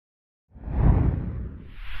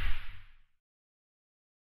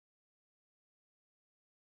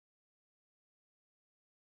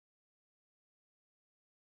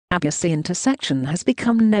Abusy intersection has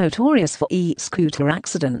become notorious for e-scooter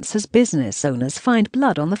accidents as business owners find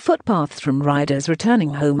blood on the footpath from riders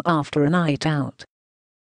returning home after a night out.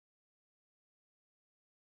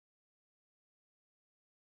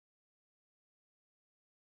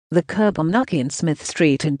 The curb on Knucky and Smith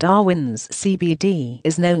Street in Darwin's CBD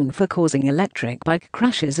is known for causing electric bike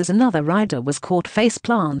crashes as another rider was caught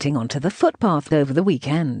face-planting onto the footpath over the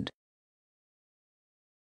weekend.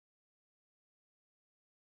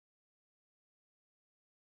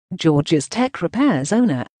 George's tech repairs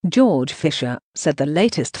owner, George Fisher, said the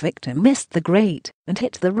latest victim missed the grate and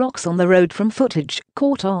hit the rocks on the road from footage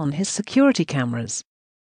caught on his security cameras.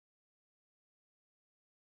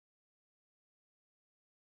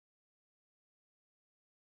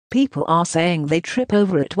 People are saying they trip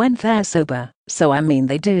over it when they're sober, so I mean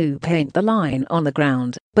they do paint the line on the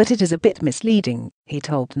ground, but it is a bit misleading, he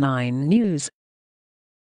told 9 News.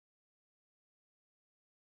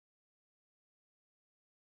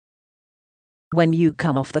 When you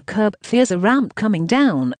come off the curb, there's a ramp coming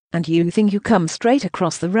down, and you think you come straight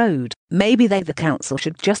across the road. Maybe the council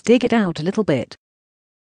should just dig it out a little bit.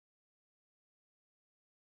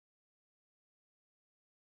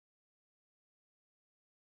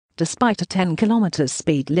 Despite a 10km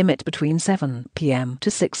speed limit between 7 p.m. to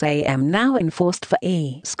 6 a.m. now enforced for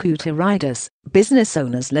e-scooter riders, business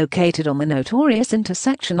owners located on the notorious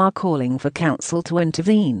intersection are calling for council to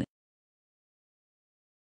intervene.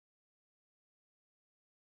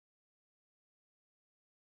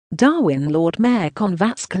 Darwin Lord Mayor Kon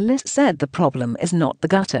Vatskalis said the problem is not the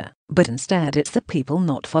gutter, but instead it's the people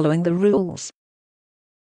not following the rules.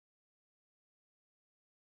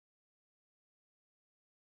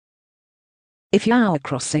 If you're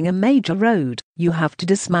crossing a major road, you have to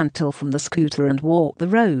dismantle from the scooter and walk the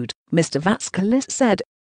road, Mr Vatskalis said.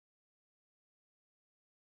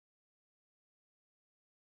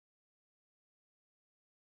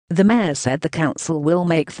 The mayor said the council will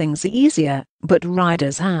make things easier, but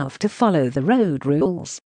riders have to follow the road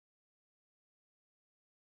rules.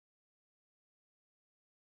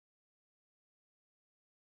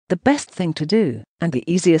 The best thing to do, and the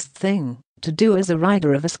easiest thing to do as a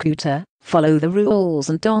rider of a scooter, follow the rules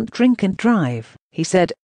and don't drink and drive, he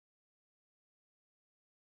said.